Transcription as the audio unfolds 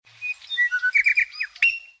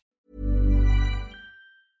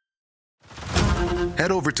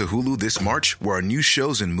Head over to Hulu this March, where our new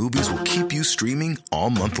shows and movies will keep you streaming all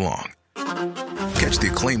month long. Catch the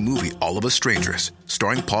acclaimed movie All of Us Strangers,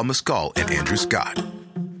 starring Paul Mescal and Andrew Scott.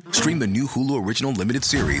 Stream the new Hulu original limited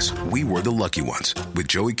series We Were the Lucky Ones with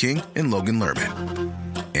Joey King and Logan Lerman.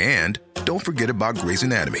 And don't forget about Grey's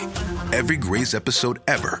Anatomy. Every Grey's episode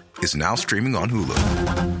ever is now streaming on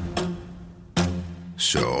Hulu.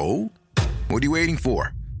 So, what are you waiting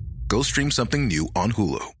for? Go stream something new on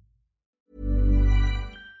Hulu.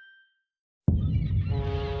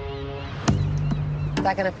 Is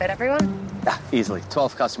that going to fit everyone? Yeah, easily.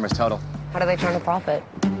 12 customers total. How do they turn a profit?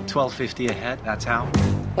 $12.50 a head, that's how.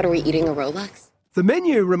 What, are we eating a Rolex? The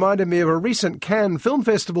menu reminded me of a recent Cannes Film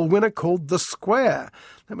Festival winner called The Square.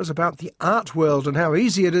 That was about the art world and how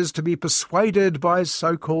easy it is to be persuaded by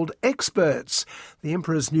so-called experts. The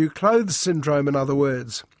Emperor's New Clothes syndrome, in other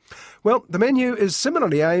words. Well, the menu is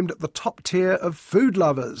similarly aimed at the top tier of food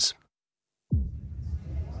lovers.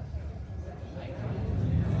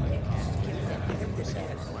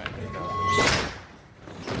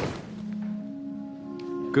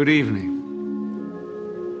 Good evening.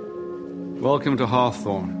 Welcome to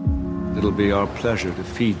Hawthorne. It'll be our pleasure to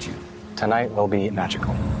feed you. Tonight will be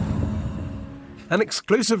magical. An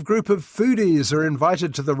exclusive group of foodies are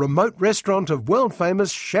invited to the remote restaurant of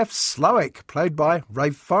world-famous Chef Slowik, played by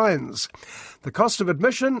Ralph Fiennes. The cost of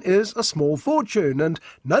admission is a small fortune, and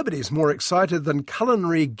nobody's more excited than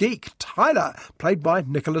culinary geek Tyler, played by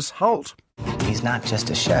Nicholas Hoult. He's not just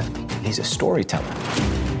a chef, he's a storyteller.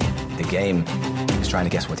 The game is trying to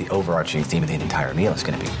guess what the overarching theme of the entire meal is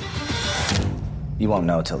going to be. You won't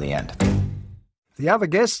know till the end. The other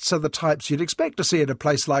guests are the types you'd expect to see at a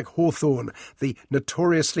place like Hawthorne: the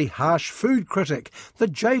notoriously harsh food critic, the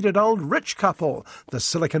jaded old rich couple, the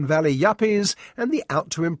Silicon Valley yuppies, and the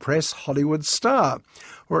out-to-impress Hollywood star.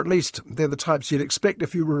 Or at least they're the types you'd expect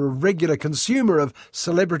if you were a regular consumer of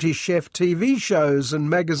celebrity chef TV shows and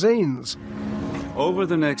magazines. Over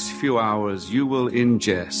the next few hours, you will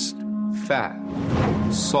ingest fat,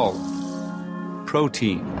 salt,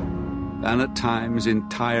 protein, and at times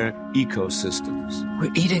entire ecosystems.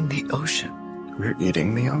 We're eating the ocean. We're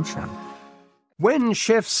eating the ocean. When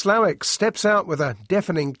Chef Slowik steps out with a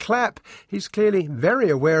deafening clap, he's clearly very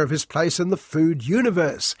aware of his place in the food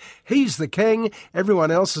universe. He's the king,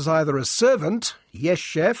 everyone else is either a servant, yes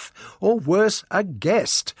chef, or worse, a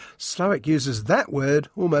guest. Slowik uses that word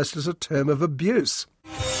almost as a term of abuse.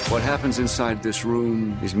 What happens inside this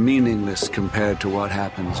room is meaningless compared to what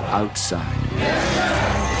happens outside.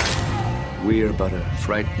 We are but a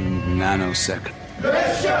frightened nanosecond.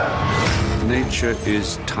 Nature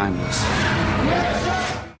is timeless.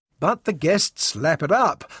 But the guests lap it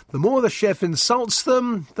up. The more the chef insults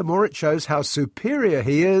them, the more it shows how superior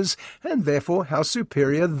he is, and therefore how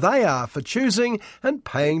superior they are for choosing and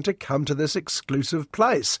paying to come to this exclusive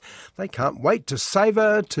place. They can't wait to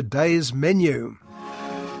savour today's menu.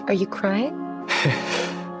 Are you crying?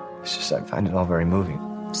 It's just I find it all very moving.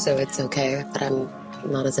 So it's okay that I'm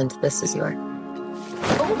not as into this as you are.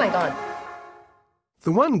 Oh my God.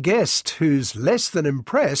 The one guest who's less than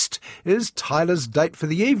impressed is Tyler's date for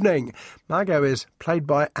the evening. Margot is played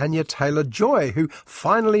by Anya Taylor-Joy, who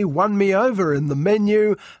finally won me over in the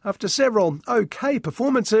menu after several OK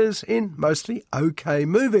performances in mostly OK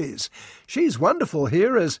movies. She's wonderful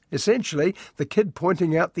here as, essentially, the kid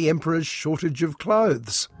pointing out the Emperor's shortage of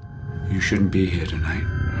clothes. You shouldn't be here tonight.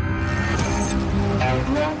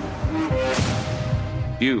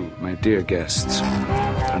 You, my dear guests,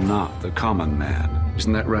 are not the common man.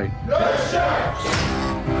 Isn't that right?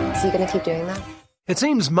 Is he going to keep doing that? It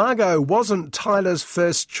seems Margot wasn't Tyler's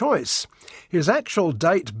first choice. His actual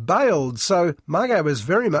date bailed, so Margot is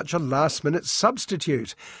very much a last-minute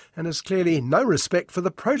substitute and has clearly no respect for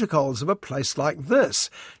the protocols of a place like this.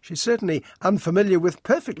 She's certainly unfamiliar with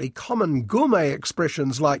perfectly common gourmet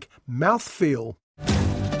expressions like mouthfeel.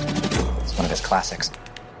 It's one of his classics.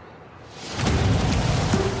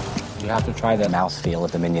 You have to try the mouthfeel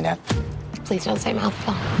of the mignonette. Please don't say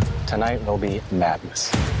mouthful. Tonight will be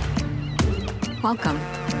madness. Welcome.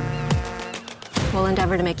 We'll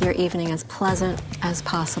endeavour to make your evening as pleasant as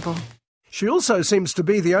possible. She also seems to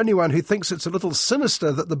be the only one who thinks it's a little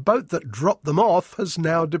sinister that the boat that dropped them off has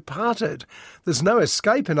now departed. There's no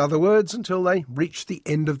escape, in other words, until they reach the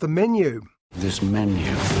end of the menu. This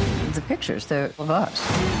menu, The pictures, they're of us.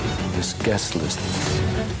 this guest list,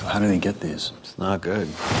 How did he get these? It's not good.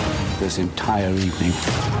 this entire evening.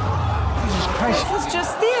 This is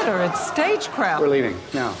just theater. It's stagecraft. We're leaving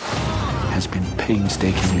now. Has been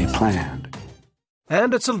painstakingly planned.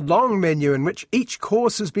 And it's a long menu in which each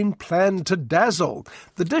course has been planned to dazzle.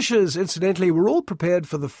 The dishes, incidentally, were all prepared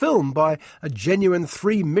for the film by a genuine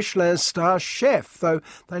 3 Michelin star chef, though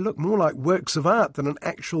they look more like works of art than an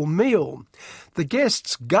actual meal. The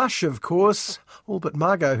guests gush, of course, all but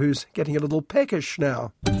Margot, who's getting a little peckish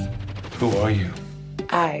now. Who are you?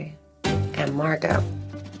 I am Margot.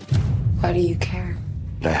 Why do you care?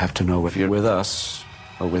 I have to know if you're with us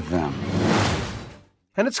or with them.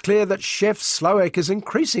 And it's clear that Chef Slowik is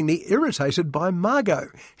increasingly irritated by Margot.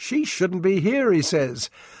 She shouldn't be here, he says.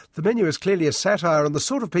 The menu is clearly a satire on the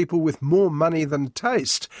sort of people with more money than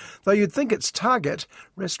taste, though you'd think its target,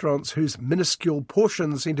 restaurants whose minuscule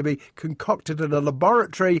portions seem to be concocted in a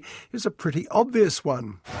laboratory, is a pretty obvious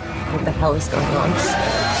one. What the hell is going on?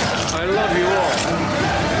 I love you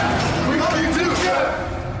all. We love you too,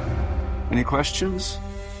 Chef! Any questions?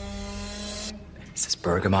 Is this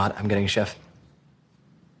bergamot I'm getting, Chef?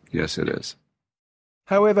 Yes, it is.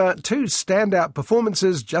 However, 2 standout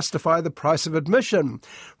performances justify the price of admission.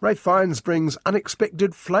 Ralph Fiennes brings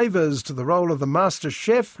unexpected flavours to the role of the master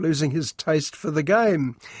chef, losing his taste for the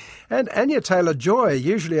game. And Anya Taylor-Joy,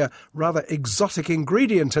 usually a rather exotic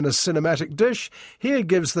ingredient in a cinematic dish, here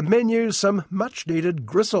gives the menu some much-needed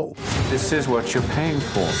gristle. This is what you're paying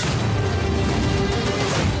for.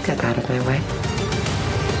 Get out of my way.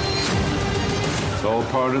 It's all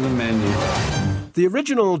part of the menu. The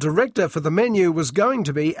original director for the menu was going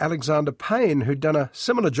to be Alexander Payne, who'd done a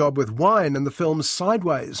similar job with wine in the film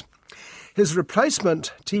Sideways. His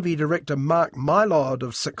replacement, TV director Mark Mylod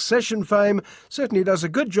of Succession fame, certainly does a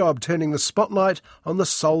good job turning the spotlight on the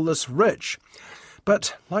soulless rich.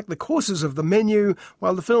 But like the courses of the menu,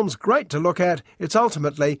 while the film's great to look at, it's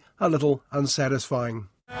ultimately a little unsatisfying.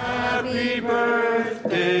 Happy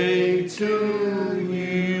birthday to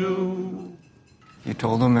you. You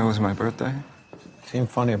told him it was my birthday? Seemed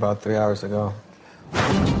funny about 3 hours ago.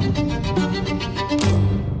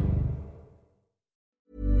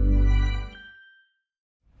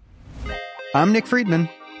 I'm Nick Friedman.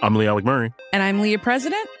 I'm Lee Alec Murray. And I'm Leah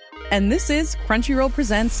President. And this is Crunchyroll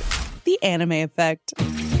Presents The Anime Effect.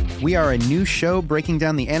 We are a new show breaking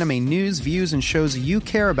down the anime news, views, and shows you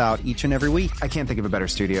care about each and every week. I can't think of a better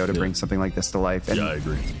studio to bring something like this to life. And I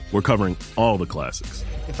agree. We're covering all the classics.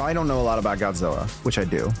 If I don't know a lot about Godzilla, which I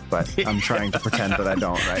do, but I'm trying to pretend that I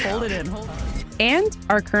don't right Hold it in. And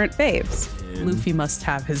our current faves. Luffy must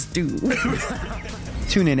have his due.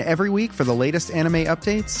 Tune in every week for the latest anime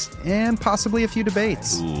updates and possibly a few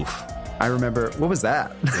debates. Oof. I remember, what was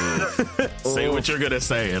that? Say what you're going to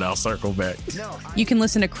say and I'll circle back. You can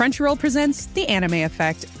listen to Crunchyroll Presents The Anime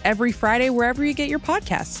Effect every Friday wherever you get your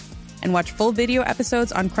podcasts. And watch full video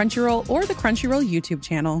episodes on Crunchyroll or the Crunchyroll YouTube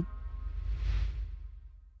channel.